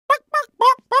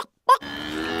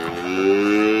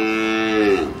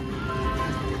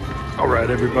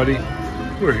Alright everybody,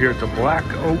 we're here at the Black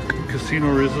Oak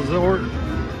Casino Resort. Is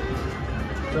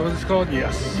that what it's called?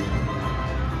 Yes.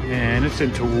 And it's in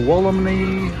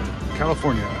Tuolumne,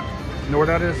 California. You know where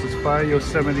that is? It's by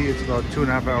Yosemite. It's about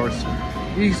 2.5 hours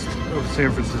east of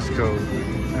San Francisco.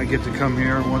 I get to come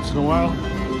here once in a while.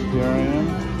 Here I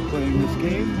am playing this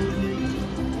game.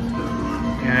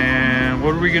 And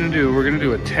what are we gonna do? We're gonna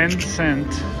do a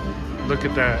 10-cent. Look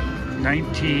at that,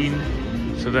 19.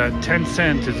 So that 10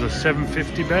 cent is a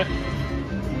 $7.50 bet.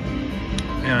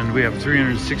 And we have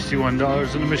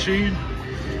 $361 in the machine.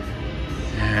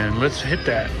 And let's hit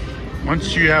that.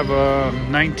 Once you have a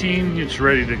 19, it's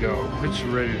ready to go. It's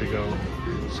ready to go.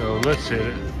 So let's hit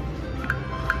it.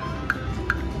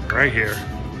 Right here.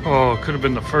 Oh, it could have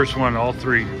been the first one, all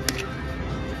three.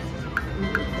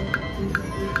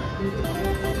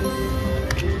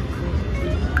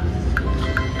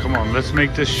 Come on, let's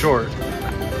make this short.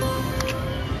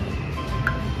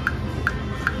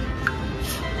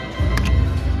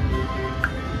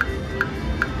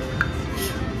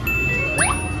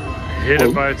 Hit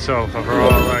it by itself for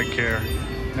all I care.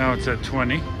 Now it's at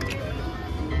 20.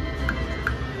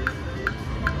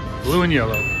 Blue and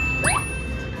yellow.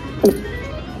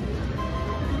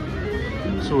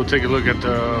 So we'll take a look at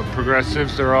the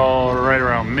progressives. They're all right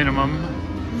around minimum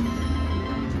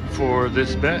for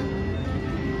this bet.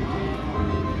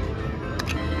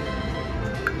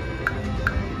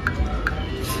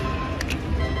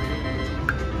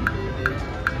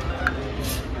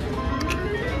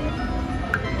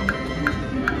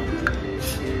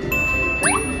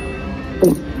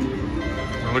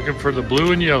 We're looking for the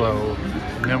blue and yellow,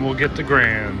 and then we'll get the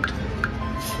grand.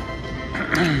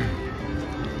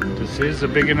 This is a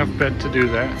big enough bet to do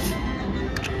that.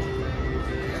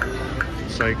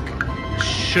 It's like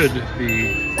should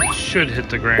hit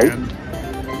the grand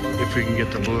if we can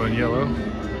get the blue and yellow.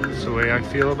 That's the way I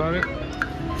feel about it.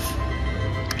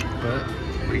 But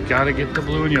we gotta get the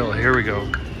blue and yellow. Here we go.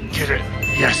 Get it.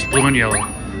 Yes, blue and yellow.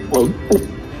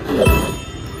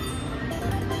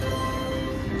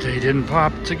 They didn't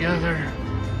pop together.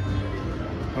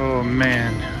 Oh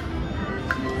man.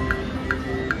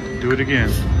 Do it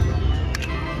again.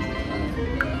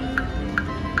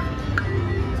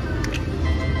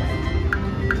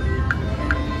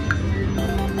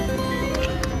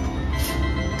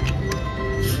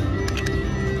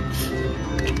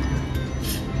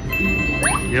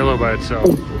 Yellow by itself.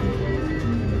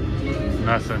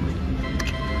 Nothing.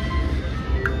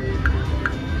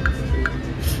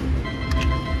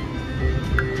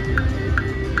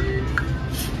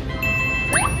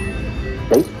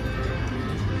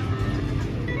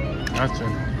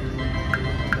 Nothing.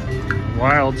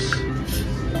 Wilds.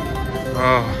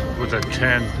 Oh, with a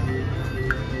 10.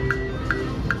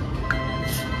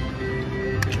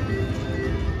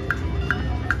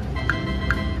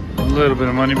 A little bit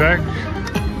of money back.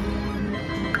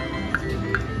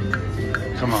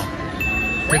 Come on.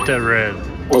 Hit that red.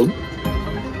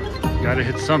 Gotta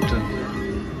hit something.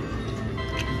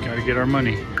 Gotta get our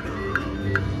money.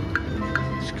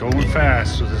 Going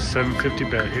fast with a $7.50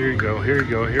 bet. Here you go, here you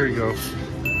go, here you go.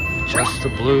 Just the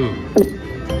blue.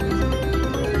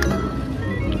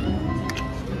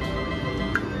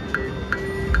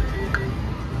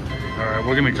 Alright,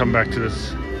 we're gonna come back to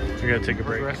this. We gotta take a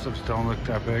break. Progressives don't look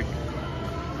that big.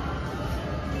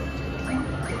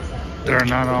 They're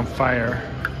not on fire.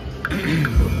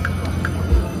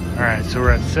 Alright, so we're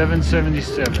at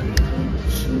 777.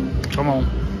 Come on.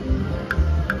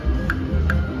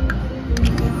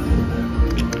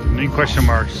 Any question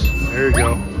marks? There you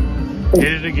go.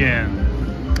 Hit it again.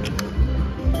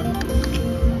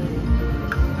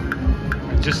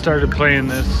 I just started playing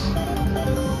this.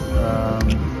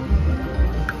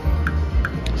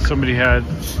 Somebody had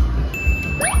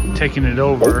taken it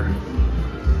over,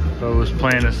 but was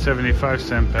playing a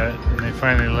 75-cent bet, and they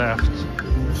finally left.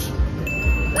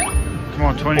 Come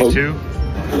on, 22.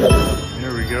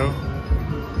 There we go.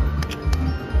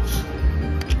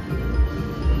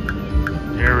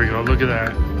 There we go, look at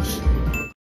that.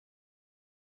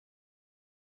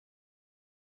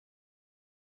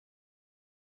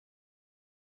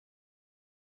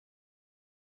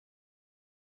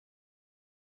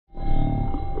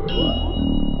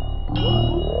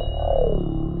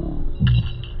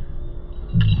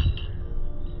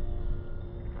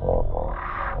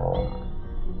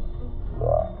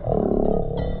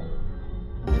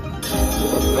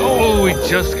 Oh, we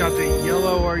just got the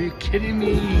yellow, are you kidding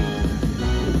me?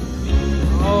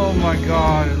 Oh my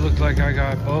God, it looked like I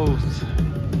got both.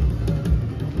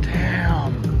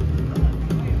 Damn.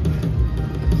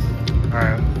 All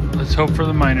right, let's hope for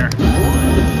the minor.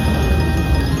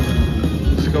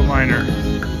 Let's go minor.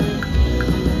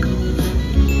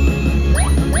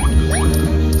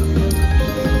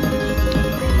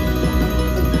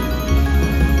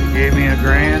 Gave me a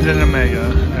grand and a mega,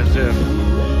 as if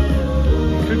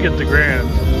you could get the grand.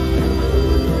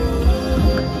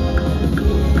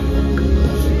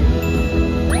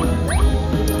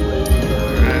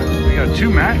 Alright, we got two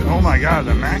max. Oh my god,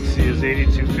 the maxi is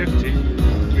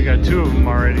 $82.50. We got two of them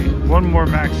already. One more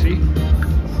maxi.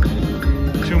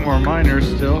 Two more minors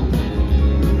still.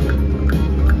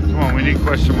 Come on, we need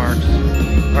question marks.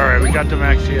 Alright, we got the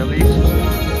maxi at least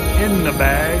in the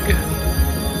bag.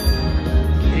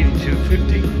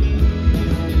 $82.50.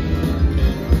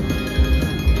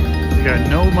 We got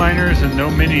no minors and no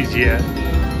minis yet.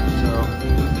 So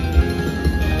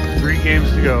 3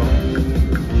 games to go.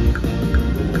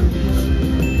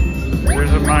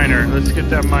 There's a minor. Let's get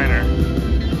that minor.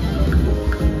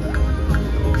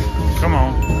 Come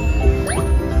on.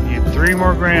 Need 3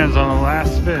 more grands on the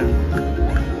last spin.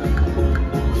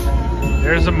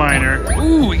 There's a minor.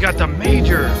 Ooh, we got the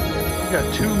major. We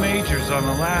got 2 majors on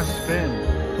the last spin.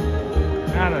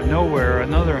 Out of nowhere,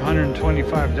 another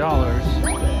 $125.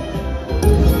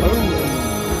 Oh.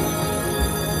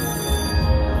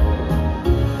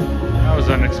 That was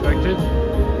unexpected.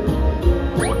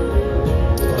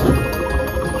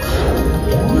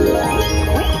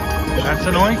 That's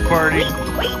an oink party.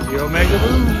 The Omega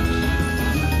Boost.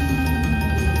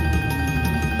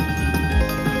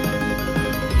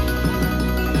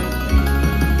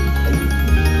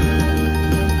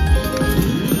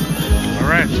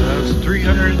 Alright, so that was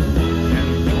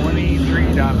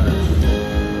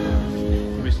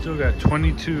 $323. We still got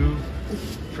 22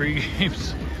 free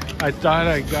games. I thought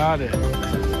I got it.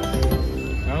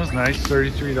 That was nice,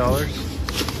 $33.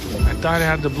 I thought I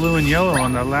had the blue and yellow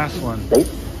on that last one.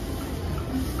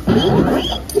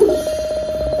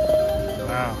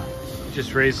 Wow.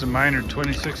 Just raised the minor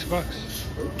 26 bucks.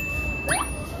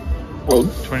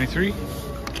 23.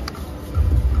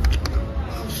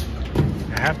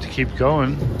 I have to keep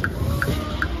going.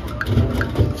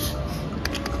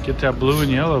 Get that blue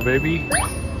and yellow, baby.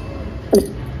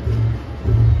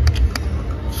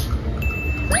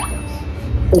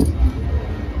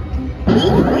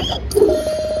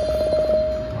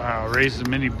 Wow, raised the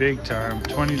mini big time.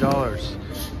 $20.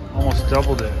 Almost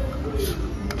doubled it.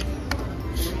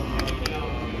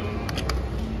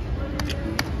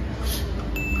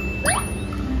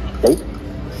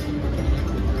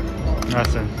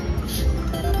 Nothing.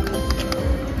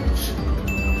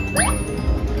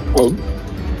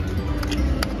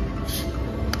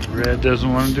 Red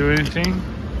doesn't want to do anything.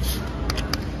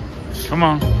 Come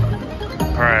on.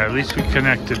 Alright, at least we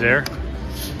connected there.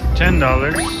 $10.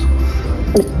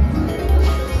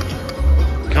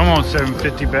 Come on,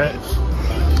 750 bet.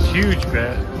 Huge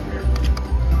bet.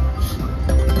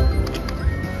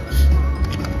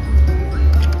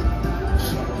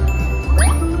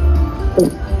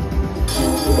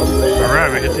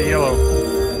 Alright, we hit the yellow.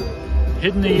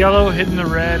 Hitting the yellow, hitting the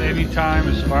red anytime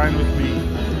is fine with me.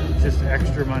 It's just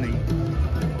extra money.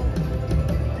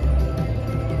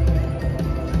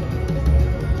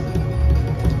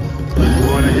 We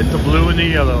want to hit the blue and the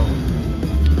yellow.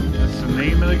 That's the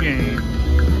name of the game.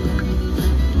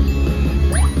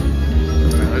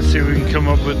 Right, let's see what we can come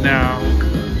up with now.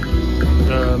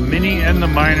 The mini and the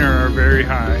minor are very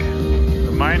high.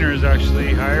 The minor is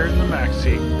actually higher than the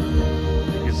maxi.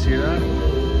 You can see that?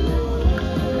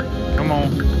 Come on,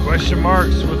 question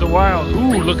marks with the wild.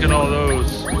 Ooh, look at all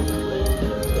those.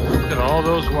 Look at all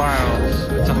those wilds.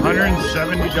 It's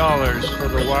 $170 for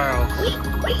the wilds.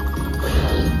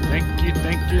 Thank you,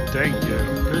 thank you, thank you.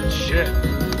 Good shit.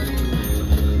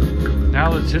 Now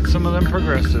let's hit some of them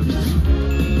progressives.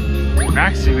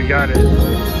 Maxi, we got it.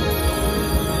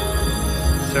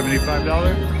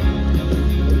 $75.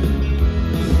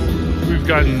 We've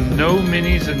got no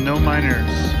minis and no minors.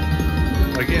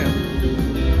 Again.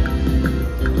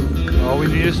 All we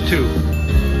need is 2.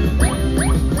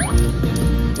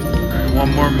 Alright,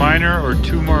 1 more minor or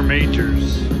 2 more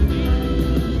majors.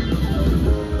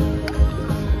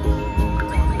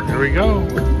 Here we go.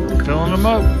 Filling them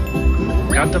up.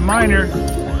 Got the minor.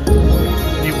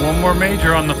 Need 1 more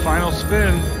major on the final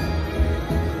spin.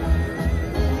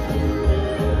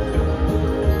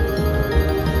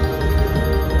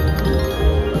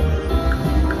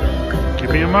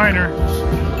 Give me a minor.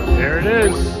 There it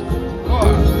is.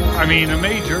 I mean a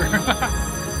major.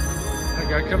 I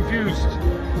got confused.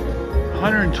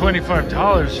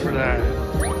 $125 for that.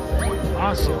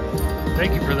 Awesome.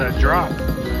 Thank you for that drop.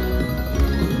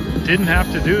 Didn't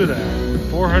have to do that.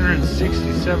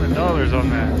 $467 on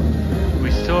that.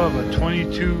 We still have a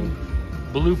 22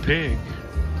 blue pig.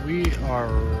 We are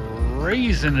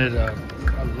raising it up.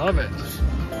 I love it.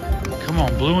 Come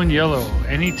on, blue and yellow.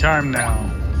 Anytime now.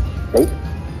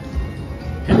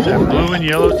 Hit that blue and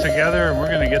yellow together and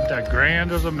we're gonna get that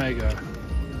grand or the mega.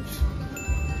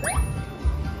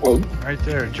 Right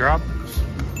there, drop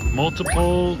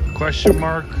multiple question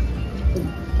mark,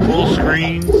 full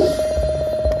screens.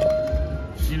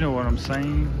 You know what I'm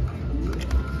saying?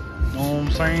 Know what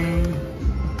I'm saying?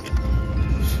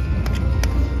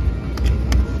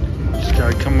 Just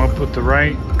gotta come up with the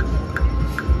right.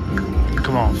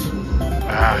 Come on.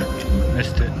 Ah,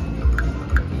 missed it.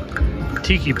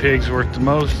 Tiki Pigs worked the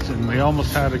most, and we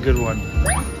almost had a good one.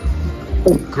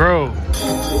 Grow.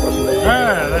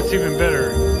 Ah, that's even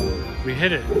better. We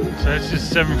hit it. So that's just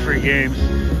 7 free games.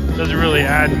 Doesn't really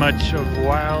add much of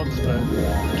wilds, but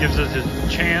gives us a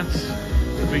chance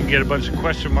if we can get a bunch of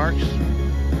question marks.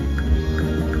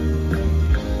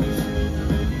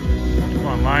 Come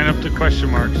on, line up the question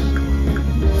marks.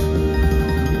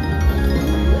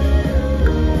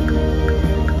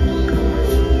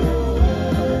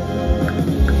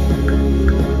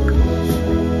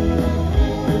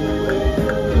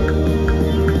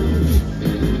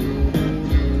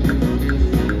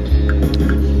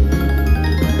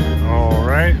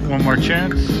 One more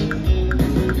chance.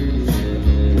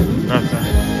 Nothing.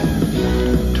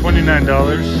 $29.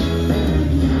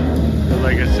 But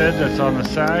like I said, that's on the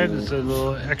side. It's a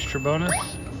little extra bonus.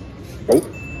 You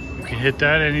can hit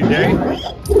that any day.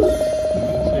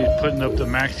 So you're putting up the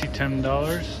maxi $10,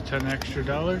 10 extra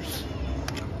dollars.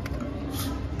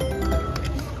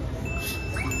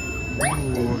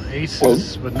 Ooh,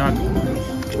 aces, but not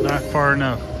far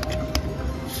enough.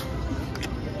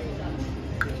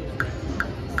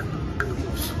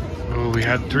 We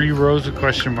had 3 rows of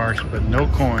question marks, but no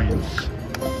coins.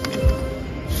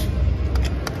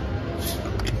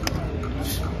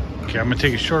 Okay, I'm gonna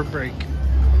take a short break.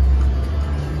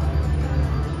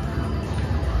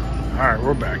 All right,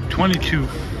 we're back. 22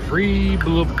 free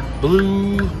blue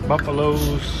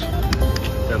buffaloes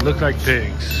that look like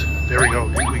pigs. There we go.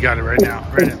 We got it right now.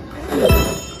 Right now.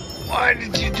 Why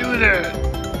did you do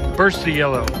that? Burst the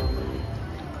yellow.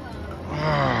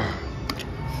 Oh.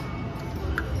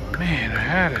 Man, I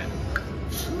had it.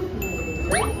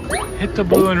 Hit the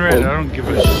blue and red. I don't give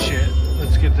a shit.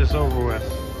 Let's get this over with.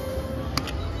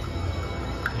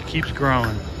 It keeps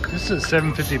growing. This is a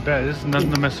 750 bet. This is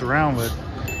nothing to mess around with.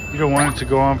 You don't want it to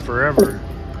go on forever.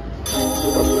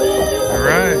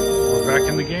 Alright, we're back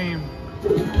in the game.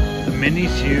 The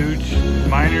mini's huge.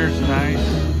 Minor's nice.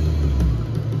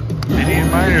 Mini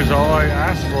and minor's all I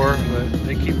asked for, but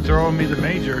they keep throwing me the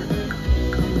major.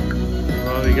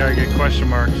 Well, you gotta get question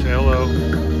marks. Say hello.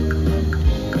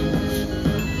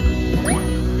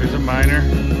 Here's a minor.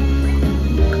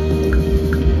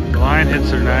 The line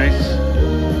hits are nice.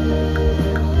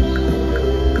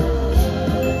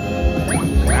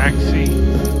 Maxi.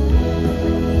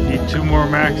 Need 2 more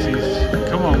maxis.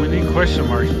 Come on, we need question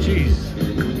marks. Jeez.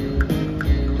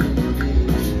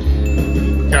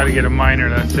 Gotta get a minor,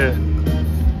 that's it.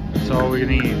 That's all we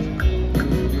need.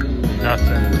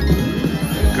 Nothing.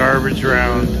 Garbage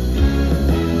round.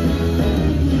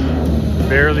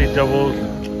 Barely doubled.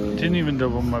 Didn't even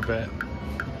double my bet.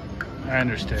 I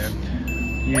understand.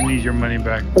 You need your money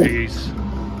back, piggies.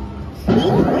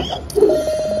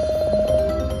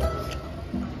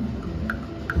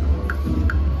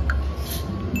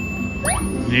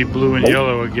 Need blue and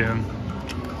yellow again.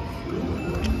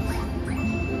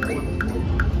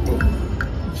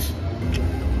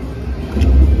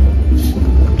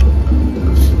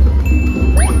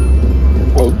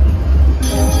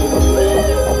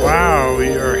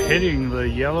 Hitting the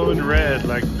yellow and red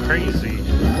like crazy.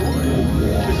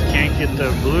 Just can't get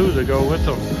the blue to go with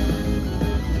them.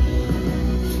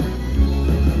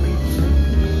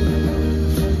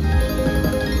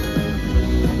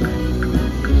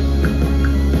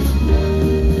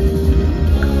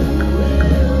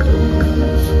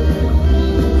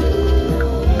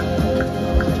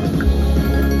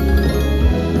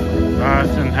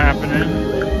 Nothing happening.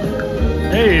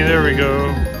 Hey, there we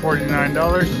go. $49.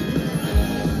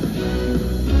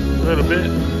 A little bit,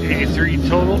 83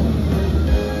 total.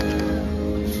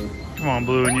 Come on,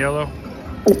 blue and yellow.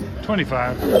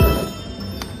 25.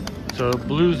 So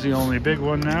blue's the only big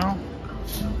one now.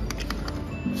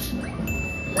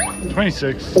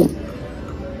 26.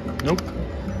 Nope.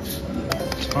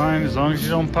 It's fine as long as you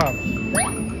don't pop.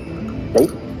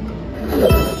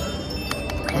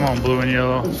 Come on, blue and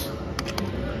yellow.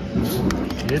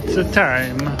 It's a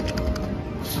time.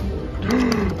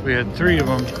 We had 3 of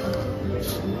them.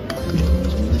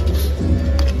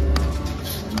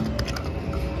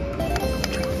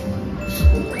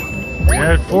 We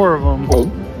had 4 of them.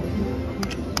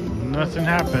 Nothing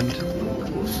happened.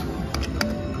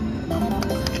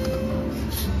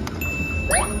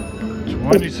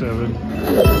 27.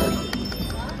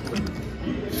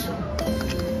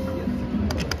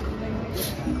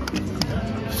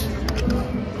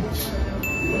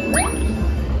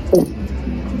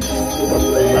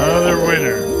 Another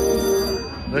winner.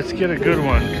 Let's get a good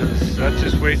one, because that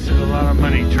just wasted a lot of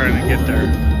money trying to get there.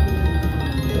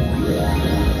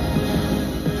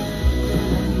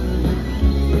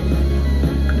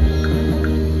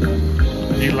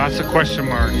 Need lots of question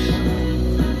marks.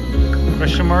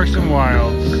 Question marks and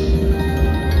wilds.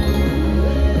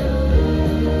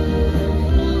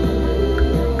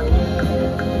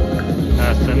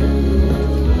 Nothing.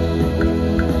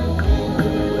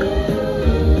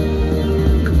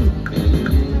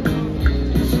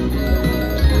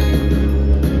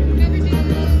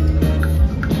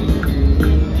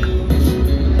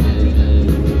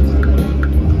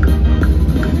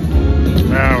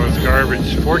 That was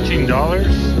garbage. $14?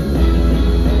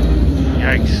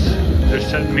 Yikes. They're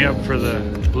setting me up for the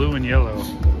blue and yellow.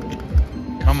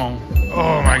 Come on.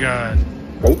 Oh my god.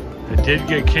 I did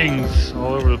get kings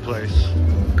all over the place.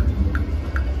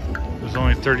 It was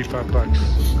only 35 bucks.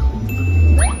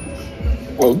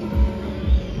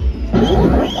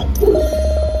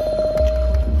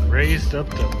 Raised up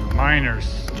the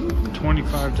minors.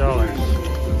 $25.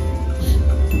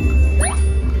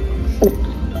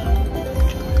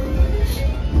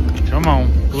 Come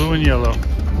on, blue and yellow.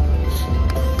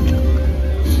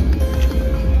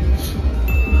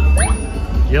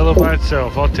 Yellow by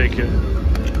itself, I'll take it.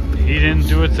 He didn't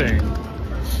do a thing.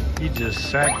 He just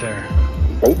sat there.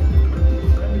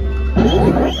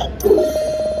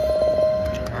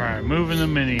 Alright, moving the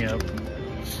mini up.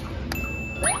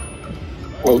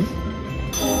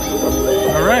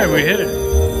 Alright, we hit it.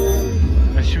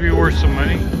 That should be worth some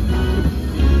money.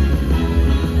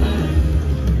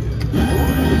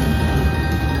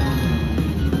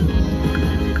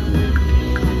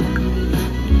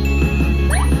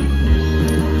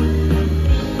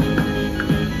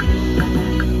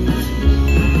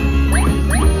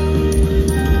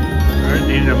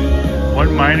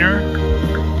 One minor,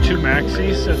 2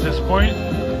 maxis at this point.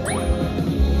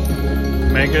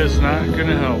 Mega is not going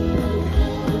to help.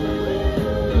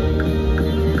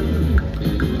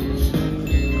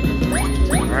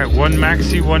 Alright, 1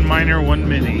 maxi, 1 minor, 1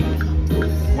 mini.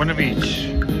 One of each.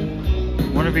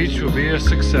 One of each will be a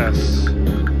success.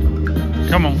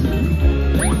 Come on.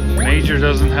 Major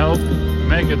doesn't help.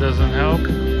 Mega doesn't help.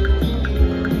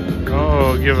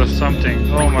 Oh, give us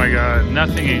something. Oh my god,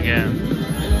 nothing again.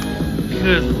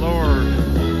 Good Lord.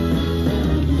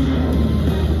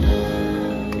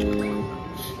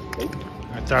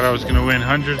 I thought I was going to win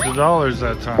hundreds of dollars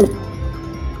that time.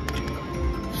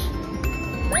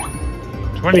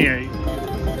 28.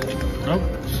 Nope.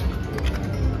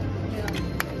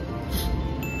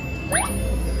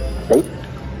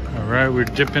 Alright, we're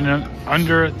dipping it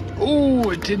under it. Oh,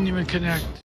 it didn't even connect.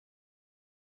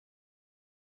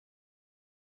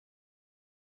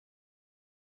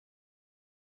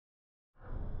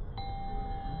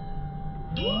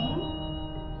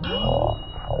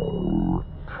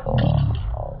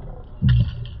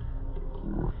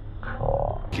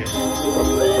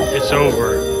 It's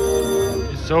over.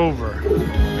 It's over.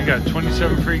 We got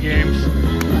 27 free games.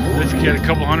 Let's get a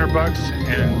couple $100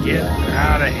 and get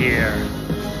out of here.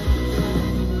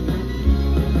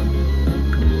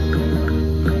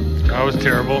 That was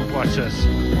terrible. Watch this.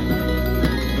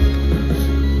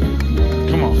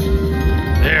 Come on.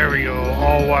 There we go.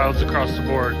 All wilds across the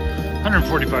board.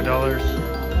 $145.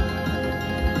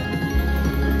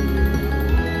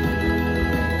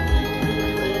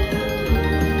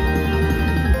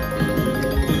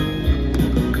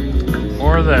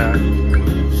 More of that.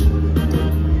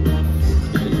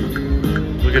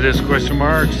 Look at this, question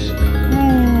marks.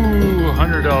 Ooh,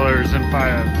 $100 and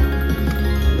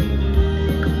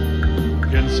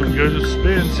 5. Getting some good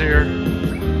spins here.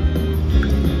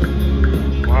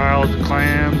 Wild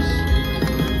clams.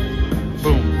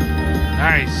 Boom.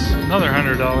 Nice. Another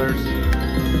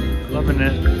 $100. Loving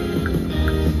it.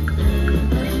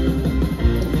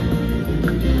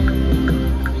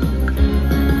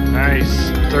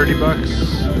 Nice. 30 bucks.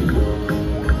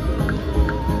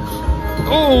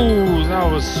 Oh, that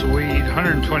was sweet.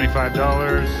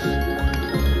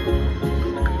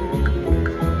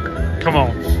 $125. Come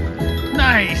on.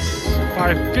 Nice.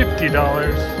 $550.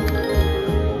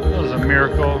 That was a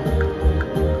miracle.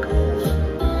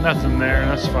 Nothing there.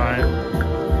 That's fine.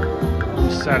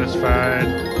 I'm satisfied.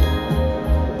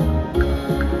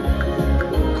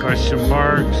 Question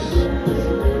marks.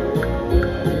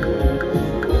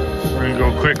 We're gonna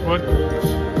go quick one.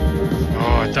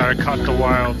 Oh, I thought I caught the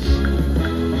wilds.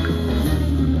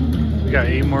 We got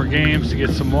 8 more games to get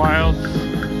some wilds.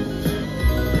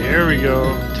 There we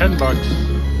go. 10 bucks.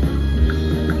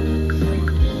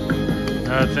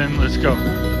 Nothing. Let's go.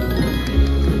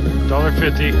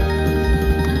 $1.50.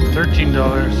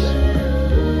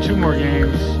 $13. 2 more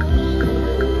games.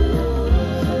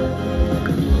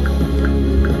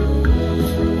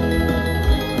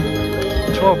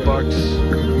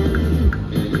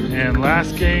 $12. And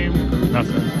last game,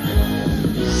 nothing.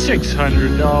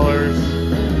 $600.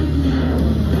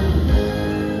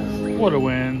 What a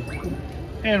win.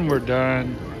 And we're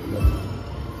done.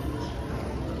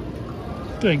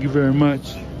 Thank you very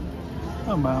much.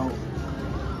 I'm out.